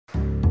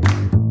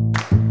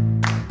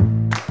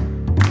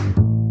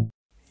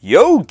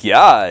Yo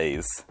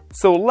guys!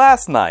 So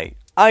last night,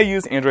 I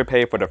used Android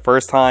Pay for the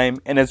first time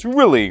and it's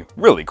really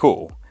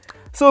cool.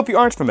 So if you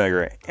aren't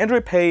familiar,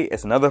 Android Pay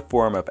is another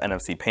form of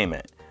NFC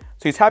payment.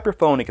 So you tap your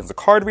phone against a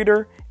card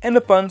reader and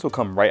the funds will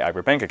come right out of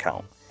your bank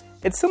account.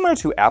 It's similar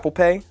to Apple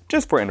Pay,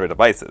 just for Android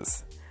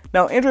devices.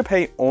 Now Android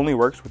Pay only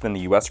works within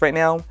the US right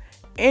now,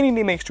 and you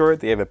need to make sure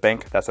that you have a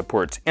bank that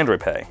supports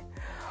Android Pay.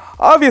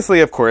 Obviously,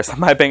 of course,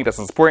 my bank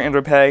doesn't support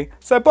Android Pay,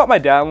 so I brought my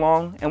dad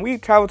along and we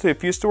traveled to a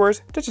few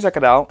stores just to check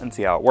it out and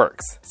see how it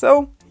works.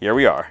 So, here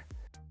we are.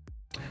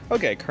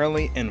 Okay,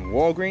 currently in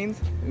Walgreens,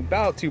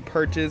 about to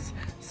purchase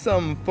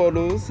some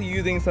photos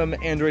using some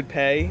Android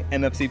Pay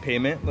NFC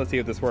payment. Let's see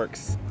if this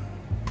works.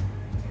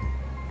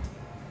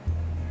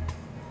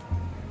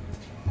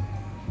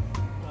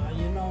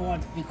 You know what,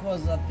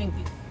 because I think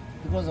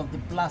because of the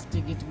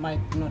plastic it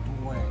might not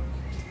work.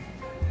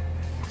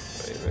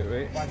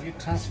 Wait. Are you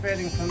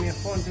transferring from your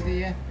phone to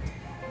the...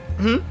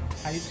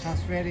 Are you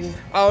transferring?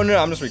 Oh no,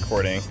 I'm just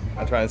recording.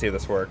 I'm trying to see if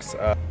this works.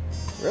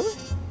 Really?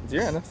 Is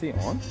your NFC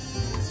on?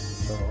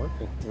 It's not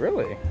working.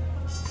 Really?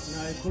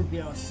 No, it could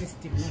be our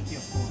system, not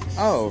your phone.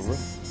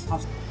 Oh.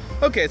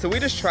 Okay, so we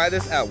just tried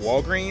this at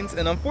Walgreens,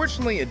 and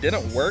unfortunately it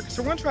didn't work,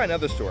 so we're gonna try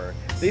another store.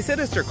 They said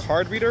it's their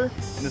card reader,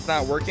 and it's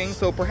not working,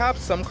 so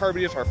perhaps some card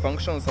readers are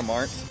functional and some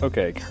aren't.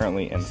 Okay,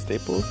 currently in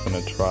Staples,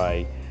 gonna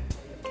try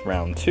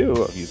round 2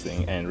 of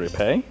using Android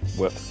Pay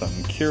with some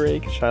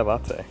Keurig chai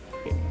latte.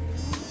 Okay.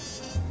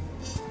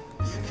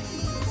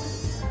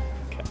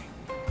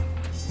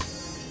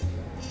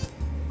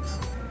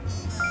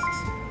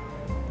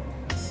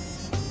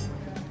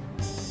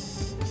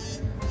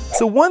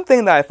 So one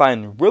thing that I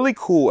find really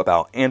cool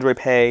about Android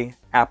Pay,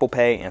 Apple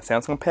Pay, and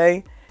Samsung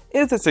Pay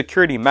is the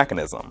security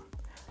mechanism.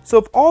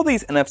 So with all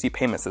these NFC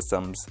payment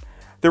systems,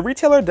 the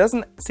retailer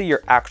doesn't see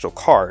your actual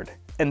card.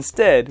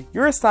 Instead,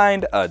 you're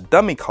assigned a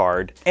dummy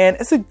card, and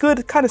it's a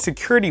good kind of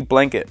security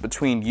blanket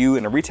between you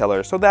and a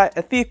retailer so that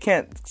a thief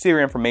can't see your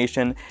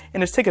information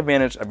and just take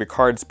advantage of your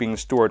cards being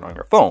stored on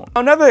your phone.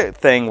 Another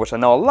thing which I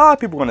know a lot of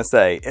people are going to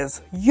say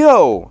is,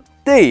 yo,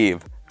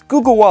 Dave,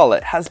 Google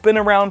Wallet has been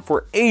around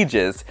for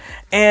ages,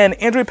 and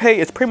Android Pay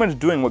is pretty much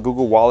doing what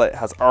Google Wallet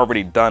has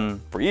already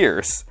done for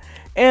years.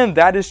 And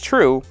that is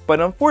true, but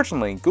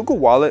unfortunately, Google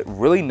Wallet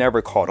really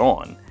never caught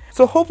on.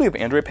 So hopefully with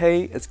Android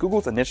Pay, it's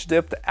Google's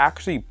initiative to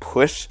actually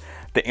push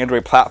the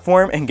Android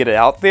platform and get it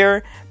out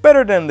there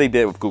better than they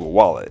did with Google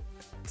Wallet.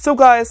 So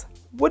guys,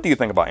 what do you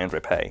think about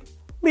Android Pay?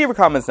 Leave your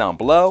comments down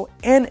below,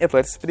 and if you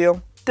like this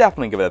video,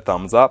 definitely give it a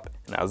thumbs up.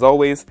 And as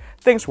always,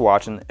 thanks for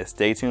watching and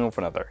stay tuned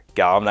for another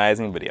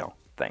galvanizing video.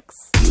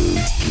 Thanks.